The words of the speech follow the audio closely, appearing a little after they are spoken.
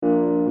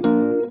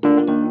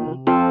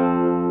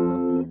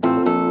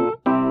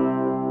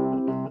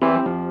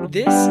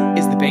This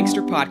is the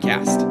Bankster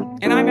Podcast,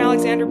 and I'm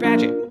Alexander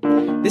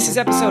Badgett. This is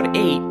episode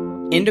 8,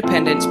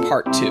 Independence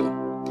Part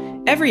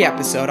 2. Every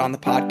episode on the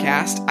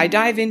podcast, I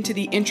dive into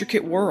the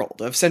intricate world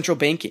of central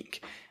banking.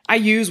 I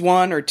use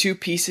one or two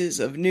pieces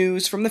of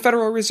news from the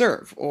Federal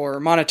Reserve or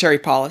monetary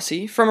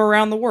policy from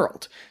around the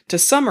world to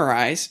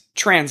summarize,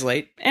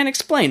 translate, and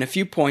explain a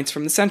few points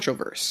from the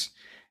Centralverse.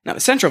 Now, the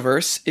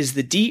Centralverse is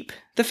the deep,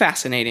 the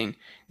fascinating,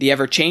 the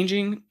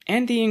ever-changing,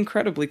 and the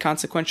incredibly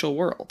consequential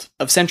world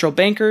of central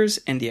bankers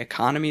and the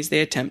economies they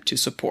attempt to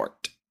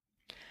support.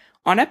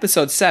 On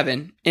episode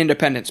 7,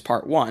 Independence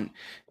Part 1,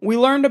 we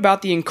learned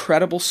about the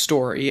incredible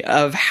story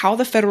of how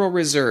the Federal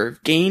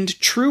Reserve gained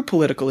true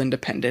political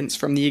independence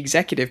from the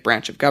executive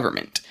branch of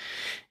government.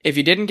 If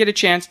you didn't get a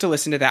chance to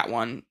listen to that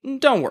one,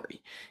 don't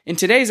worry. In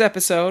today's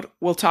episode,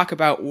 we'll talk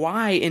about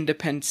why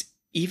independence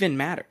even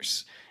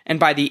matters. And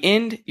by the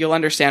end, you'll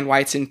understand why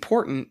it's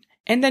important,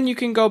 and then you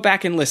can go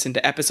back and listen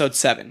to episode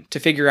 7 to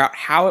figure out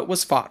how it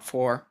was fought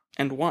for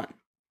and won.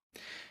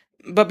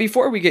 But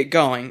before we get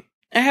going,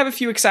 I have a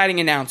few exciting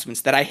announcements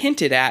that I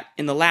hinted at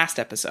in the last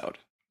episode.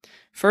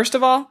 First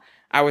of all,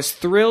 I was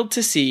thrilled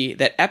to see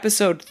that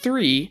episode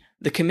 3,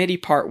 the committee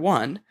part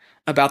 1,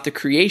 about the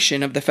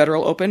creation of the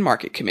Federal Open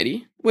Market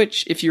Committee,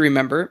 which, if you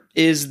remember,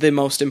 is the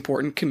most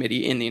important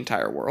committee in the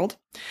entire world,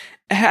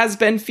 has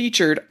been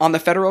featured on the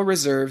Federal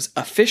Reserve's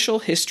official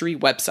history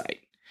website.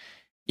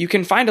 You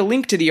can find a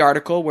link to the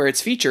article where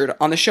it's featured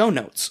on the show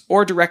notes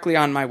or directly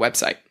on my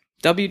website,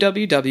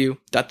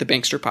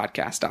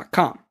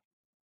 www.thebanksterpodcast.com.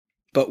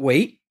 But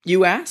wait,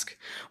 you ask?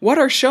 What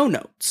are show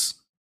notes?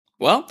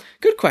 Well,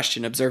 good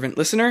question, observant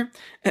listener.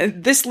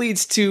 This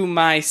leads to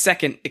my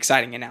second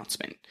exciting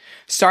announcement.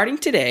 Starting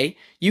today,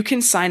 you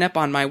can sign up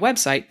on my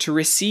website to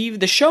receive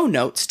the show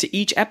notes to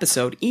each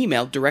episode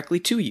emailed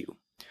directly to you.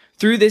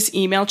 Through this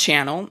email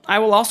channel, I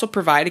will also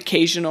provide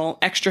occasional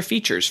extra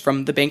features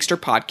from the Bankster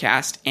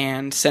Podcast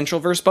and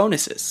Centralverse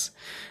bonuses.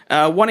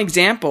 One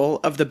example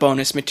of the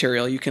bonus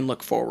material you can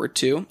look forward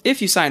to,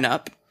 if you sign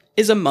up,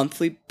 is a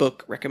monthly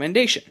book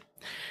recommendation.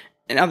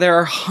 Now, there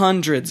are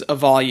hundreds of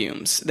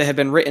volumes that have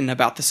been written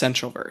about the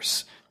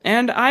Centralverse,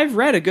 and I've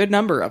read a good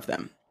number of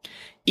them.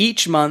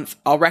 Each month,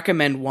 I'll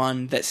recommend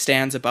one that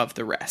stands above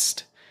the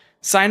rest.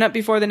 Sign up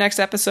before the next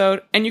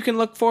episode, and you can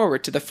look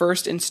forward to the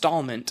first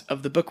installment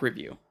of the book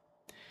review.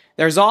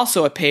 There's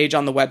also a page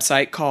on the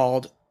website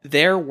called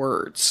Their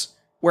Words,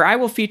 where I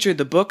will feature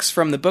the books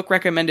from the book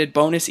recommended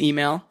bonus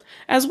email,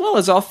 as well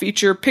as I'll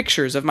feature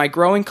pictures of my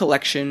growing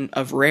collection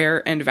of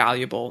rare and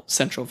valuable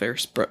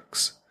Centralverse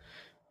books.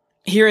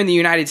 Here in the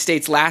United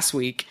States last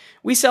week,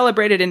 we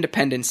celebrated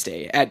Independence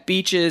Day at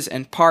beaches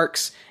and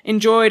parks,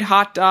 enjoyed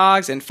hot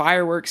dogs and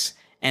fireworks,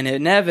 and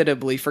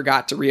inevitably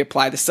forgot to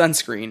reapply the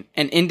sunscreen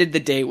and ended the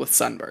day with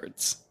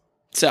sunbirds.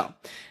 So,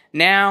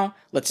 now,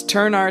 let's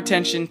turn our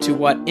attention to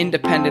what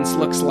independence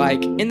looks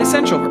like in the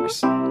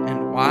Centralverse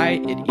and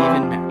why it even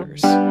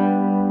matters.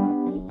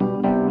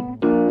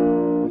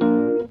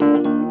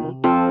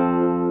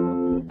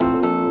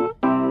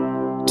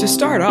 To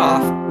start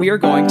off, we are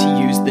going to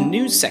use the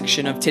news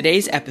section of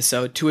today's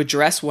episode to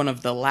address one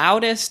of the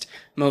loudest,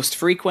 most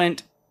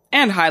frequent,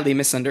 and highly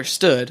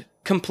misunderstood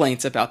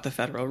complaints about the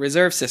Federal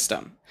Reserve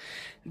System.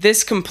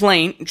 This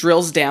complaint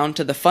drills down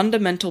to the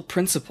fundamental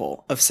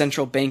principle of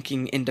central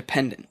banking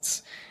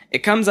independence.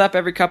 It comes up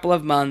every couple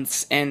of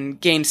months and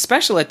gained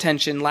special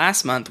attention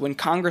last month when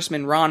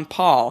Congressman Ron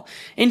Paul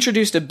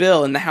introduced a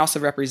bill in the House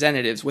of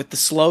Representatives with the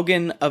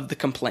slogan of the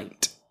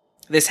complaint.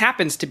 This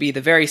happens to be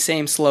the very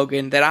same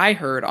slogan that I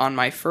heard on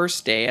my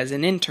first day as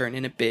an intern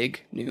in a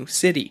big new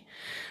city.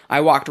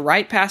 I walked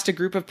right past a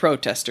group of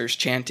protesters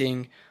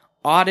chanting,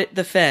 "Audit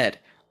the Fed,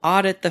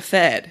 audit the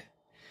Fed."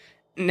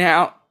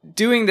 Now,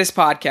 doing this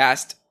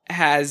podcast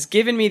has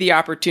given me the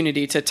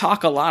opportunity to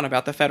talk a lot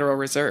about the Federal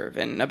Reserve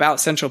and about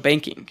central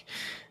banking.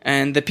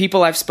 And the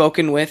people I've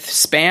spoken with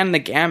span the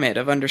gamut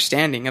of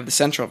understanding of the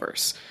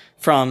Centralverse,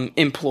 from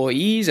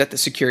employees at the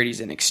Securities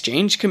and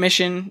Exchange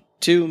Commission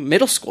to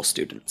middle school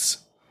students.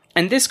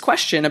 And this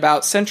question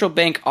about central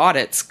bank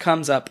audits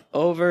comes up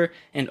over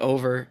and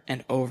over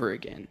and over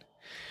again.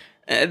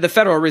 The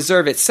Federal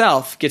Reserve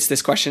itself gets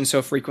this question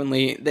so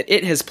frequently that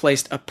it has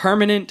placed a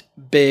permanent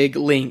big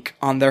link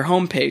on their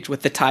homepage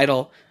with the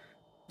title,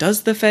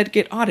 "Does the Fed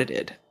get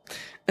audited?"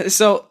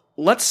 So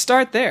let's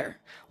start there.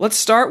 Let's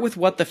start with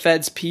what the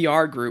Fed's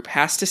PR group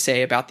has to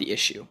say about the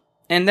issue,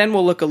 and then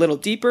we'll look a little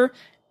deeper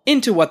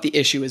into what the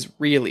issue is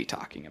really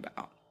talking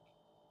about.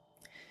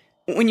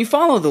 When you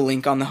follow the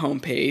link on the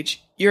homepage,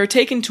 you're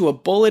taken to a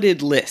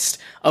bulleted list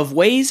of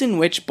ways in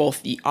which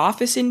both the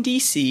office in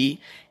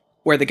D.C.,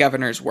 where the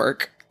governors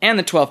work, and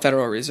the 12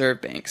 Federal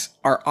Reserve banks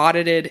are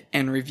audited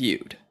and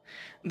reviewed.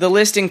 The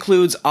list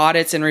includes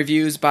audits and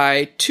reviews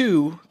by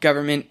 2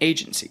 government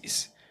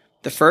agencies.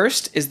 The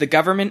first is the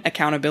Government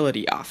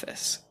Accountability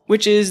Office,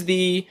 which is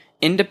the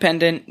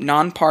independent,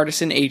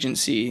 nonpartisan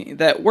agency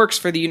that works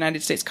for the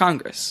United States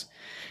Congress.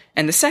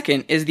 And the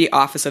second is the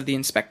Office of the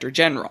Inspector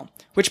General,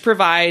 which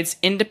provides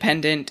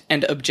independent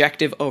and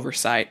objective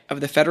oversight of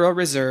the Federal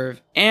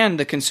Reserve and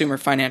the Consumer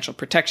Financial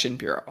Protection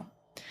Bureau.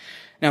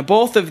 Now,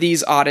 both of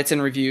these audits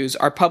and reviews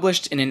are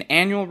published in an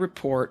annual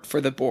report for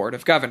the Board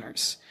of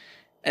Governors.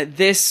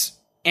 This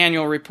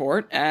annual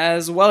report,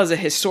 as well as a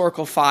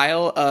historical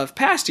file of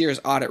past year's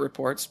audit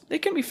reports, they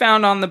can be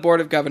found on the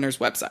Board of Governors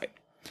website.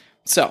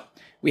 So,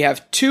 we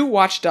have two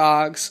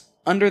watchdogs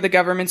under the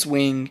government's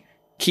wing,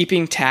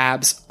 keeping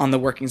tabs on the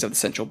workings of the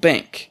central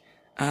bank.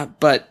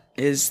 But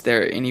is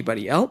there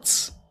anybody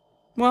else?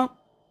 Well,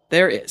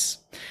 there is.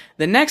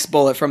 The next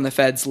bullet from the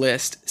Fed's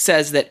list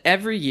says that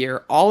every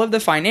year, all of the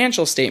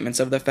financial statements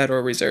of the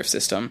Federal Reserve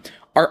System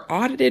are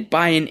audited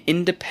by an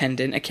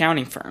independent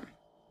accounting firm.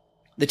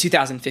 The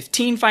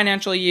 2015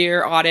 financial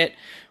year audit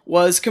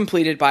was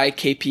completed by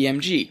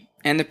KPMG,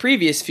 and the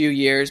previous few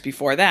years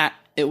before that,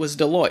 it was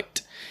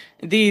Deloitte.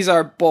 These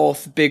are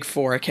both Big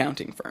Four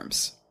accounting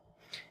firms.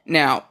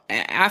 Now,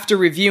 after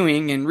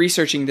reviewing and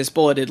researching this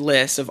bulleted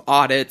list of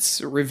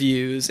audits,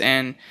 reviews,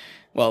 and,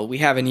 well, we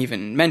haven't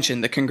even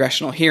mentioned the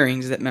congressional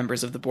hearings that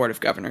members of the Board of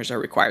Governors are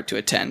required to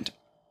attend,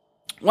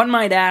 one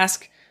might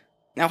ask,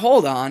 now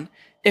hold on,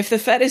 if the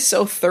Fed is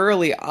so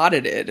thoroughly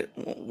audited,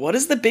 what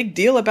is the big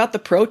deal about the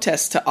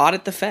protests to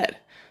audit the Fed?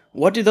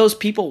 What do those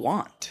people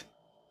want?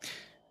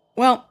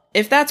 Well,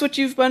 if that's what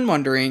you've been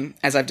wondering,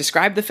 as I've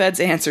described the Fed's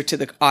answer to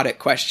the audit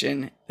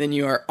question, then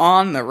you are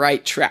on the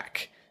right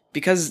track.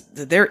 Because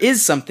there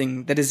is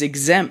something that is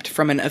exempt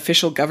from an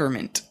official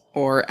government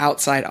or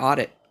outside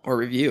audit or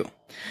review.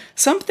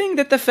 Something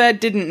that the Fed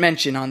didn't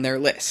mention on their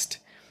list.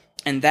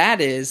 And that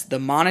is the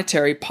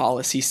Monetary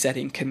Policy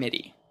Setting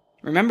Committee.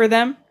 Remember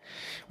them?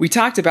 We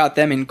talked about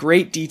them in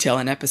great detail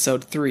in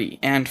episode 3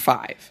 and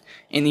 5.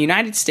 In the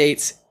United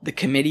States, the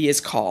committee is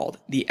called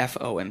the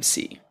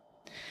FOMC.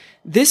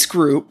 This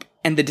group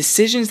and the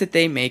decisions that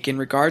they make in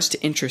regards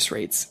to interest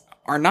rates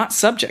are not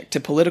subject to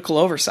political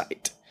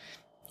oversight,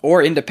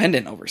 or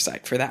independent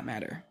oversight for that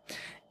matter.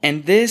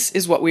 And this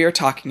is what we are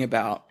talking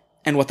about,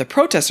 and what the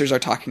protesters are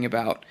talking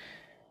about,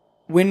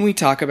 when we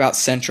talk about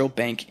central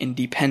bank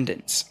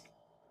independence.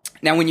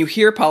 Now, when you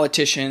hear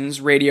politicians,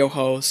 radio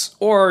hosts,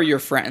 or your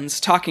friends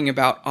talking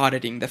about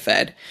auditing the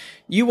Fed,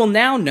 you will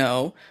now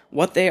know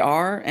what they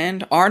are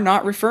and are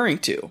not referring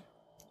to.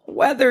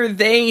 Whether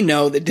they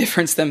know the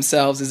difference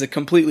themselves is a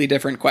completely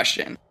different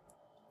question.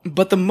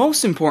 But the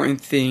most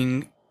important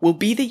thing will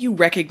be that you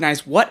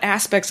recognize what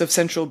aspects of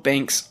central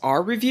banks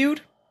are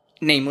reviewed,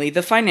 namely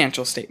the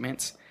financial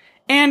statements,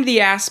 and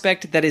the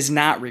aspect that is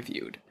not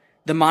reviewed,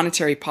 the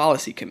Monetary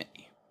Policy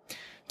Committee.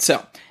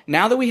 So,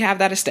 now that we have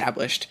that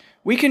established,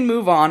 we can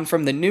move on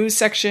from the news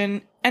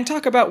section and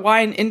talk about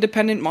why an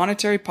independent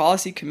monetary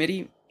policy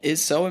committee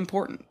is so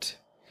important.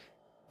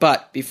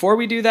 But before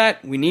we do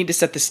that, we need to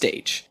set the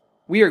stage.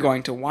 We are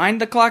going to wind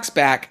the clocks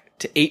back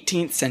to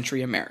 18th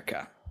century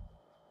America.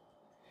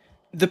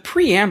 The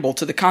preamble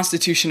to the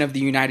Constitution of the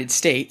United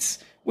States,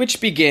 which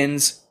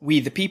begins, "We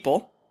the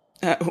people,"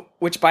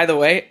 which, by the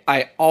way,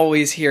 I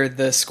always hear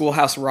the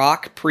Schoolhouse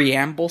Rock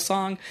preamble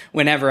song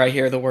whenever I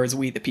hear the words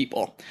 "We the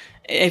people."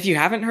 If you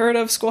haven't heard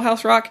of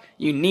Schoolhouse Rock,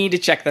 you need to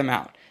check them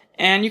out,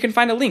 and you can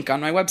find a link on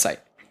my website.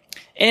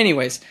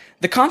 Anyways,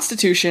 the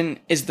Constitution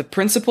is the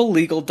principal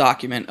legal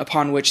document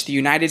upon which the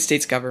United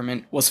States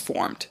government was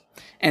formed,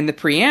 and the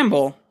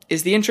preamble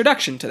is the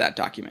introduction to that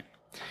document.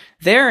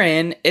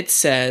 Therein, it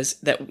says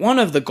that one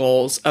of the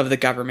goals of the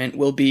government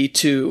will be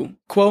to,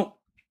 quote,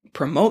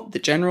 promote the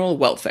general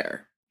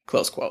welfare,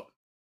 close quote.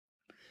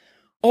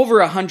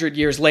 Over 100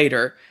 years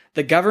later,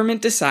 the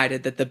government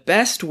decided that the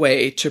best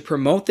way to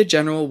promote the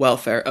general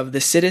welfare of the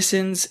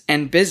citizens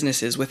and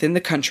businesses within the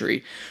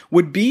country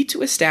would be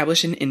to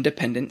establish an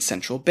independent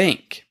central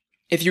bank.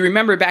 If you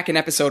remember back in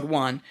episode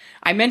 1,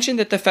 I mentioned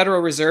that the Federal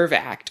Reserve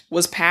Act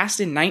was passed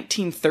in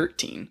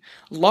 1913,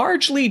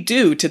 largely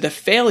due to the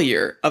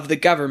failure of the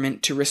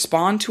government to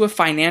respond to a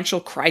financial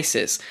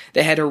crisis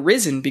that had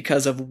arisen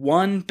because of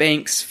one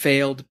bank's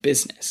failed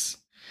business.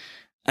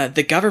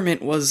 The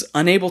government was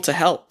unable to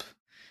help.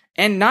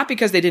 And not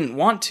because they didn't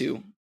want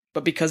to,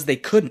 but because they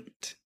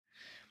couldn't.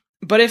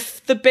 But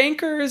if the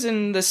bankers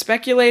and the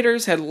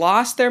speculators had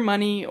lost their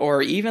money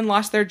or even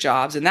lost their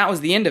jobs, and that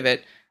was the end of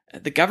it,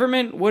 the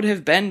government would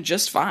have been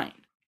just fine.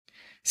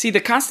 See,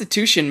 the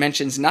Constitution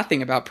mentions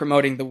nothing about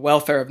promoting the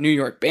welfare of New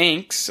York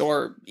banks,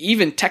 or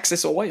even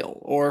Texas oil,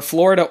 or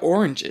Florida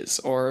oranges,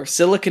 or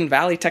Silicon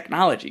Valley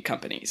technology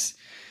companies.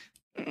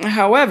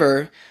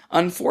 However,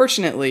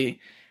 unfortunately,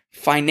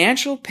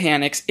 financial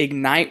panics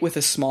ignite with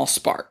a small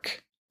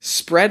spark,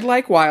 spread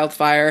like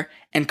wildfire,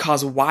 and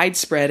cause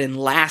widespread and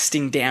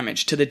lasting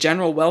damage to the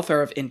general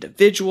welfare of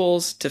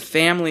individuals, to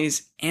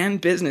families,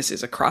 and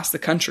businesses across the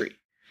country.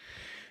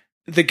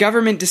 The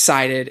government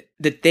decided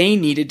that they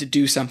needed to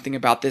do something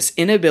about this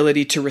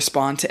inability to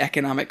respond to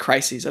economic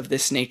crises of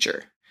this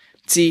nature.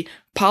 See,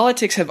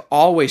 politics have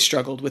always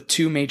struggled with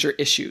two major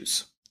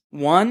issues.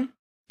 One,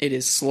 it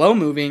is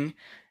slow-moving,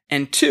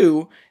 and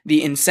two,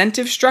 the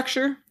incentive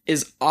structure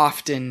is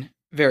often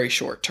very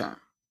short-term.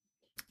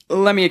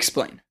 Let me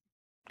explain.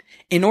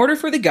 In order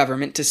for the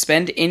government to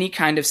spend any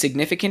kind of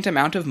significant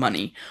amount of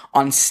money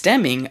on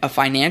stemming a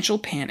financial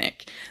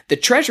panic, the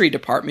Treasury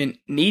Department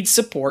needs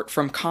support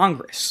from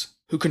Congress,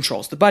 who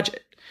controls the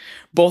budget.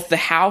 Both the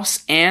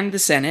House and the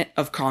Senate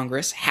of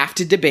Congress have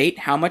to debate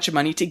how much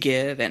money to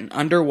give and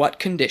under what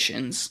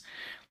conditions.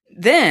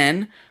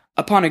 Then,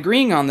 upon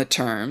agreeing on the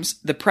terms,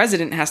 the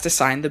president has to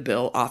sign the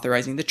bill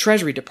authorizing the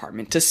Treasury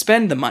Department to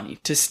spend the money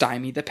to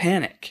stymie the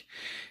panic.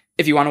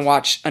 If you want to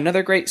watch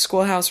another great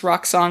Schoolhouse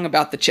Rock song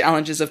about the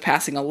challenges of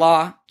passing a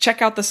law,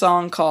 check out the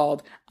song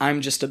called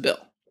I'm Just a Bill.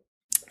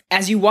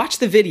 As you watch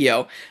the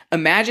video,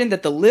 imagine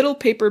that the little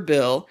paper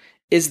bill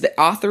is the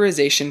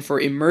authorization for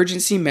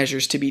emergency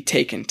measures to be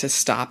taken to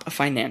stop a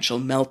financial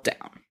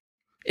meltdown.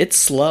 It's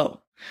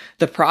slow.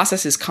 The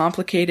process is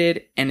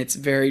complicated and it's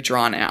very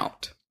drawn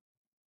out.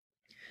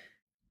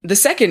 The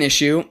second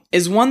issue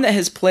is one that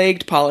has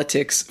plagued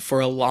politics for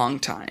a long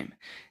time: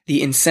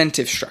 the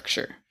incentive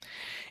structure.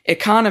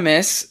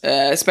 Economists,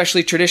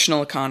 especially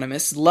traditional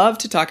economists, love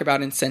to talk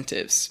about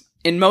incentives.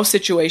 In most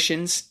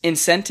situations,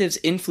 incentives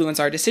influence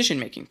our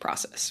decision-making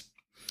process.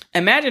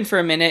 Imagine for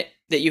a minute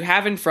that you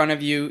have in front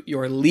of you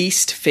your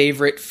least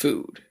favorite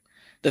food,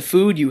 the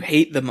food you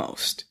hate the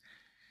most.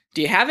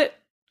 Do you have it?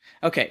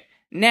 Okay,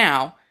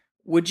 now,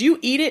 would you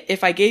eat it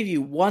if I gave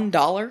you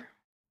 $1?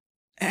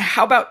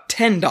 How about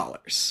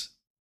 $10?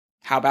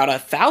 How about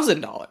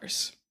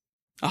 $1,000?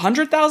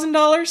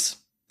 $100,000?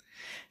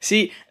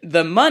 See,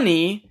 the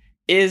money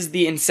is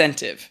the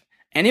incentive,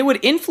 and it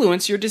would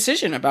influence your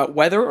decision about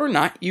whether or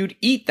not you'd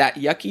eat that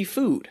yucky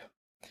food.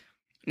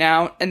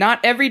 Now,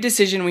 not every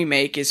decision we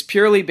make is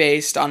purely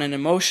based on an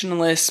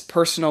emotionless,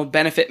 personal,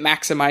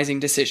 benefit-maximizing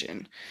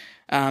decision.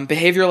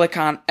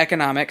 Behavioral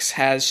economics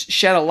has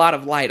shed a lot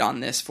of light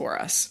on this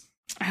for us.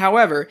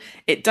 However,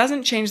 it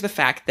doesn't change the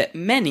fact that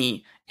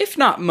many, if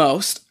not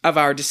most, of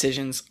our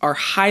decisions are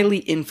highly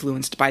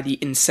influenced by the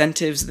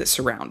incentives that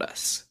surround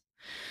us.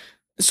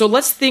 So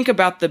let's think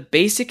about the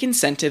basic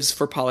incentives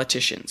for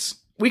politicians.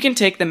 We can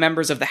take the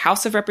members of the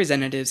House of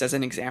Representatives as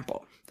an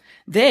example.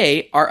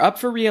 They are up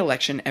for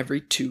re-election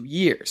every 2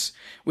 years,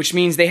 which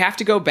means they have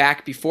to go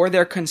back before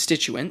their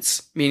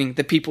constituents, meaning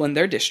the people in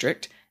their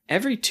district,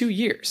 every 2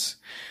 years.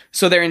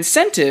 So their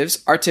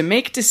incentives are to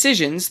make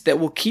decisions that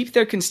will keep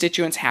their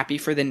constituents happy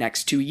for the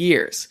next 2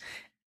 years.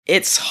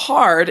 It's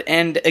hard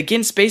and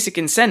against basic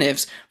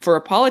incentives for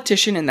a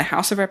politician in the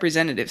House of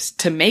Representatives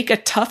to make a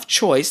tough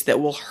choice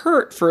that will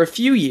hurt for a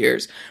few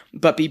years,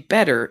 but be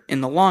better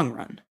in the long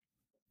run.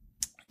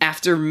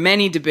 After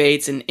many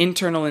debates and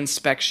internal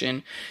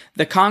inspection,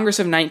 the Congress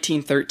of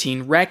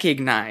 1913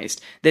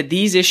 recognized that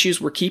these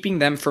issues were keeping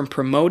them from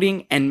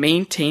promoting and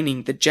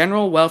maintaining the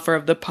general welfare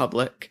of the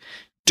public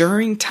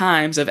during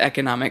times of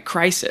economic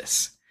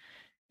crisis.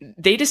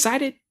 They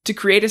decided to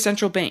create a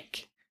central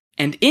bank.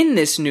 And in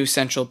this new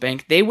central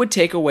bank, they would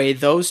take away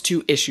those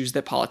two issues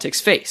that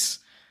politics face.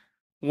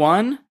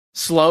 One,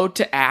 slowed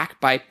to act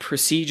by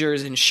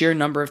procedures and sheer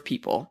number of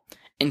people.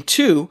 And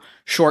two,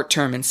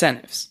 short-term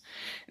incentives.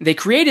 They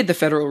created the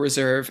Federal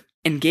Reserve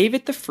and gave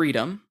it the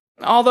freedom,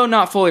 although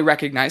not fully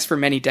recognized for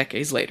many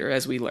decades later,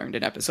 as we learned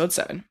in episode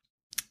 7,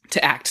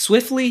 to act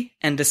swiftly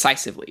and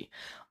decisively,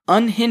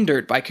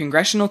 unhindered by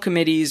congressional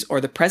committees or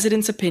the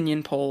president's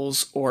opinion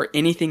polls or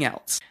anything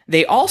else.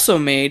 They also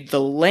made the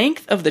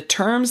length of the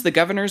terms the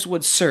governors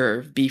would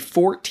serve be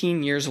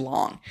 14 years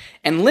long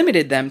and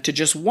limited them to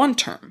just one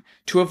term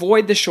to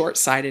avoid the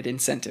short-sighted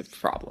incentive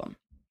problem.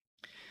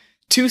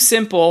 Two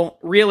simple,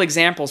 real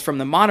examples from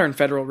the modern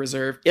Federal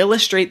Reserve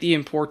illustrate the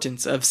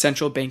importance of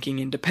central banking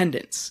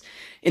independence.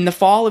 In the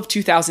fall of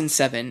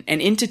 2007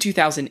 and into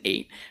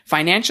 2008,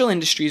 financial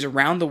industries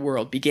around the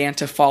world began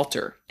to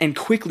falter and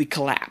quickly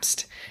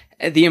collapsed.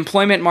 The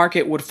employment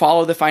market would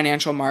follow the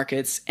financial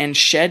markets and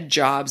shed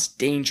jobs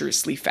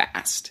dangerously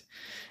fast.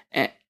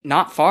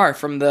 Not far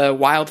from the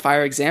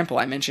wildfire example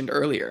I mentioned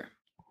earlier.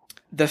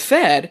 The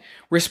Fed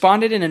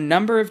responded in a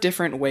number of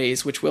different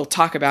ways, which we'll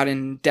talk about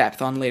in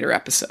depth on later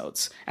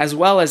episodes, as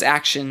well as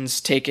actions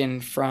taken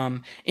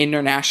from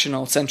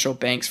international central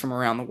banks from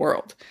around the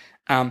world.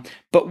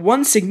 But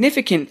one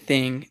significant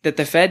thing that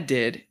the Fed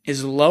did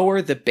is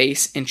lower the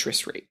base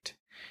interest rate.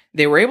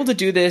 They were able to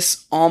do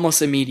this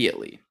almost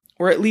immediately,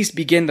 or at least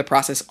begin the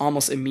process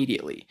almost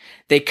immediately.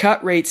 They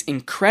cut rates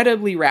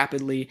incredibly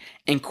rapidly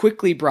and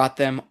quickly brought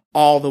them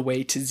all the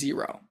way to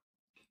zero.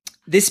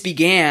 This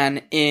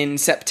began in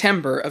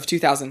September of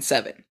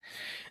 2007.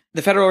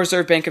 The Federal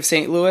Reserve Bank of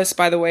St. Louis,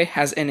 by the way,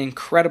 has an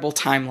incredible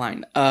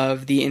timeline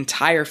of the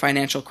entire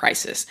financial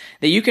crisis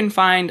that you can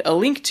find a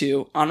link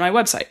to on my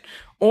website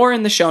or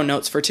in the show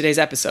notes for today's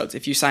episodes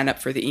if you sign up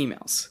for the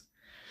emails.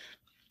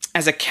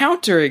 As a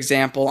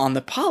counterexample on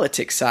the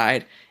politics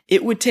side,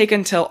 it would take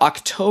until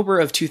October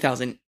of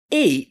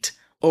 2008,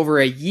 over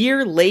a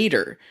year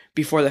later,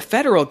 before the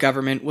federal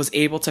government was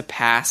able to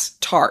pass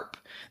TARP,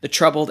 the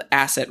Troubled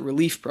Asset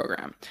Relief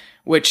Program,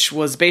 which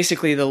was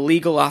basically the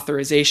legal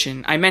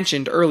authorization I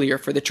mentioned earlier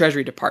for the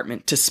Treasury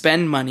Department to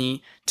spend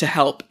money to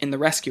help in the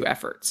rescue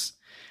efforts.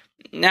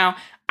 Now,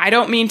 I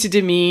don't mean to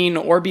demean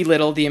or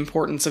belittle the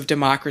importance of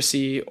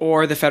democracy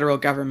or the federal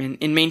government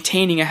in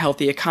maintaining a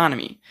healthy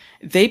economy.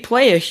 They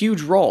play a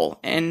huge role,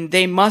 and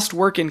they must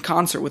work in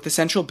concert with the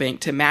central bank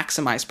to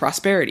maximize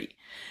prosperity.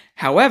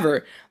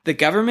 However, the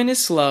government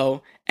is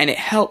slow and it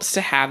helps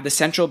to have the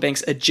central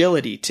bank's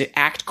agility to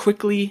act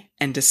quickly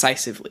and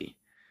decisively.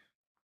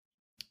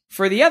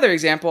 For the other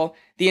example,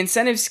 the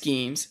incentive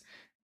schemes,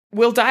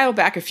 we'll dial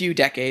back a few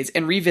decades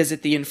and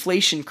revisit the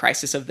inflation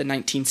crisis of the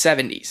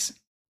 1970s.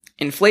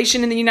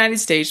 Inflation in the United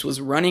States was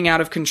running out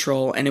of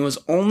control, and it was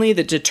only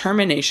the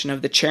determination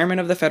of the chairman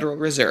of the Federal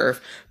Reserve,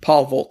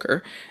 Paul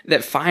Volcker,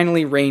 that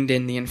finally reined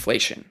in the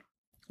inflation.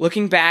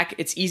 Looking back,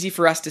 it's easy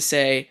for us to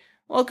say,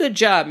 well, good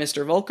job,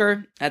 Mr.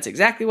 Volcker. That's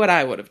exactly what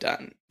I would have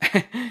done.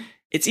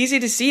 It's easy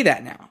to see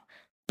that now,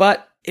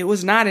 but it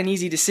was not an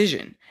easy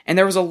decision, and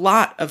there was a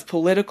lot of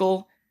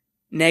political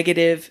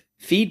negative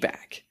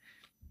feedback.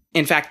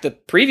 In fact, the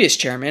previous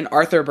chairman,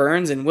 Arthur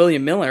Burns and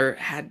William Miller,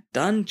 had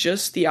done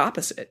just the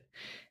opposite.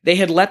 They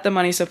had let the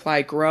money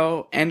supply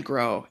grow, and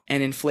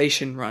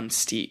inflation run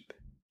steep.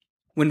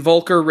 When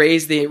Volcker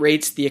raised the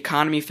rates, the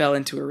economy fell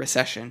into a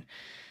recession.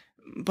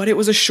 But it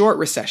was a short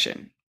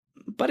recession.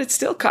 But it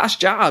still cost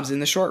jobs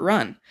in the short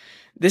run.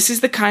 This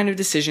is the kind of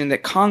decision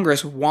that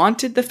Congress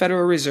wanted the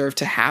Federal Reserve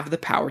to have the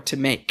power to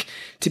make,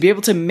 to be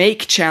able to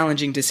make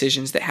challenging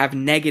decisions that have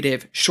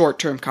negative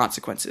short-term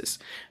consequences,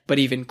 but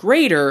even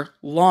greater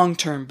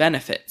long-term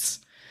benefits.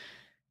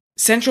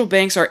 Central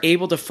banks are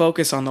able to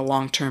focus on the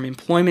long-term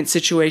employment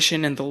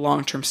situation and the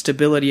long-term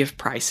stability of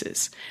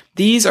prices.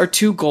 These are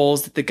two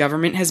goals that the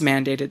government has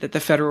mandated that the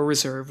Federal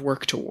Reserve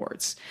work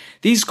towards.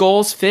 These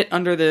goals fit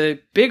under the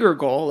bigger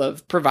goal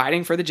of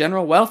providing for the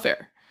general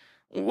welfare.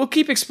 We'll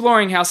keep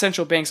exploring how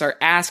central banks are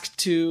asked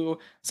to,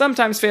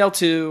 sometimes fail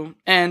to,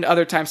 and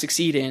other times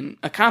succeed in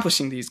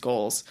accomplishing these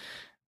goals.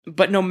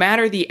 But no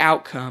matter the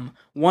outcome,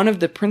 one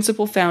of the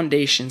principal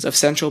foundations of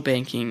central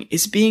banking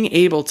is being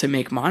able to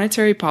make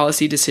monetary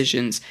policy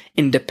decisions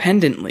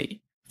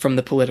independently from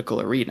the political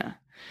arena.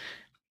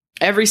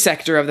 Every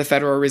sector of the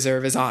Federal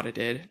Reserve is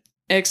audited,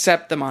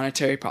 except the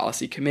Monetary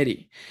Policy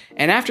Committee.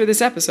 And after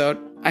this episode,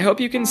 I hope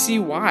you can see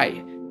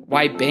why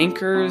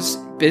bankers,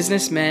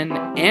 businessmen,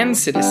 and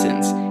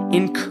citizens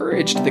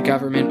encouraged the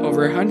government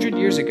over 100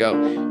 years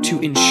ago to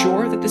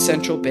ensure that the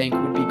central bank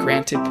would be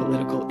granted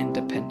political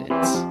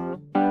independence.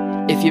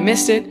 If you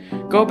missed it,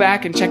 go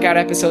back and check out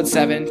episode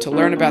 7 to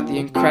learn about the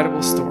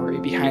incredible story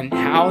behind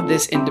how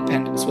this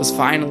independence was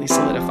finally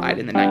solidified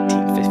in the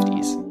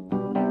 1950s.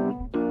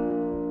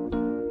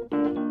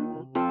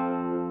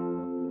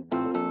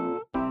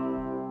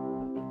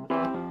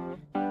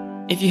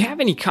 If you have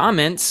any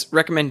comments,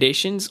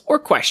 recommendations, or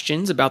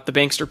questions about the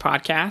Bankster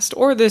podcast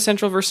or the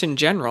Central Verse in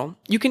general,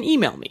 you can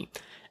email me,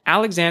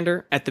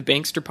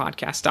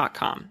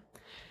 alexander@thebanksterpodcast.com.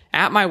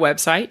 At my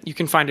website, you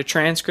can find a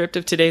transcript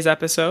of today's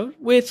episode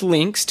with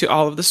links to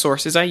all of the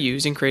sources I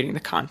use in creating the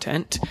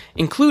content,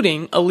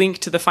 including a link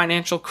to the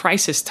financial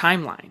crisis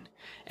timeline.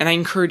 And I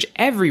encourage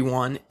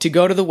everyone to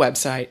go to the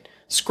website,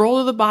 scroll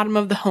to the bottom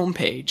of the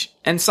homepage,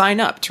 and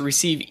sign up to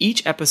receive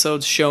each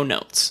episode's show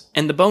notes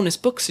and the bonus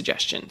book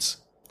suggestions.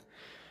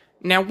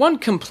 Now, one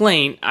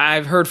complaint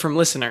I've heard from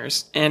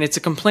listeners, and it's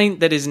a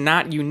complaint that is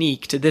not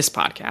unique to this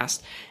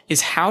podcast,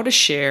 is how to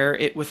share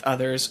it with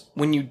others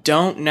when you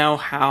don't know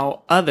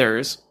how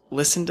others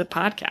listen to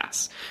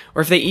podcasts,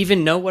 or if they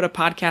even know what a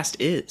podcast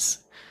is.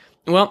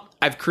 Well,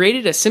 I've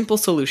created a simple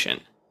solution.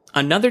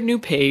 Another new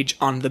page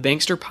on the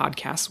Bankster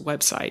Podcast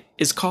website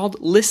is called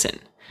Listen.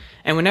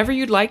 And whenever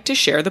you'd like to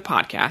share the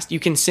podcast,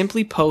 you can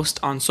simply post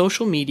on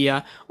social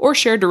media or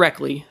share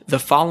directly the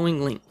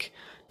following link: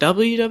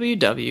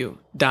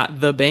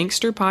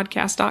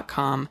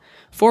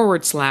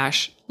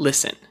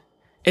 www.thebanksterpodcast.com/listen.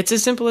 It's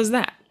as simple as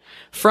that.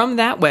 From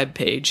that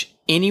webpage,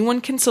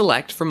 anyone can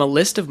select from a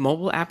list of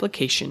mobile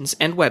applications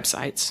and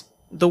websites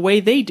the way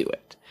they do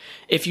it.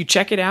 If you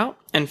check it out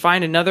and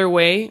find another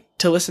way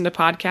to listen to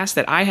podcasts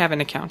that I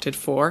haven't accounted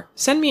for,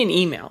 send me an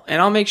email and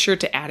I'll make sure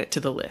to add it to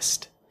the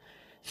list.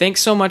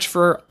 Thanks so much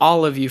for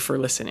all of you for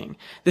listening.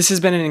 This has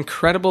been an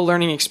incredible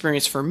learning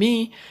experience for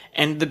me,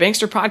 and the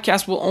Bankster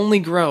podcast will only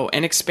grow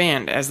and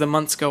expand as the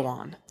months go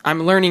on.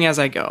 I'm learning as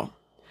I go.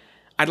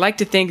 I'd like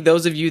to thank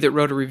those of you that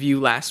wrote a review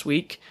last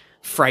week.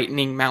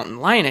 Frightening Mountain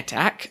Lion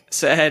Attack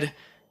said,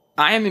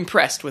 "I am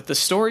impressed with the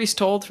stories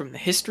told from the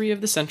history of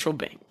the central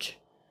bank."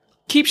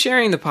 Keep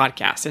sharing the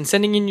podcast and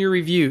sending in your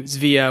reviews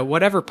via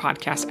whatever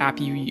podcast app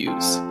you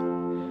use.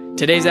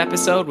 Today's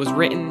episode was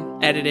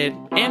written, edited,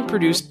 and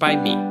produced by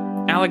me,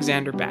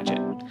 Alexander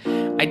Badgett.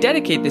 I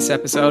dedicate this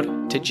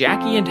episode to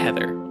Jackie and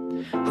Heather,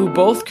 who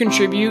both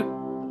contribute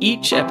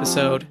each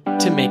episode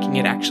to making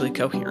it actually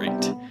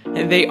coherent.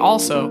 And they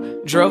also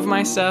drove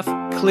my stuff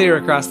clear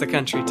across the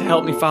country to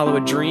help me follow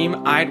a dream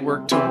I'd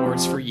worked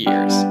towards for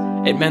years.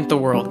 It meant the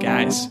world,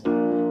 guys.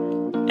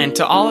 And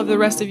to all of the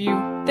rest of you,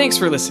 thanks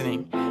for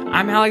listening.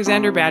 I'm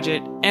Alexander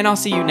Badgett, and I'll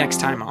see you next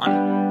time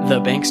on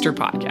The Bankster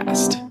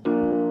Podcast.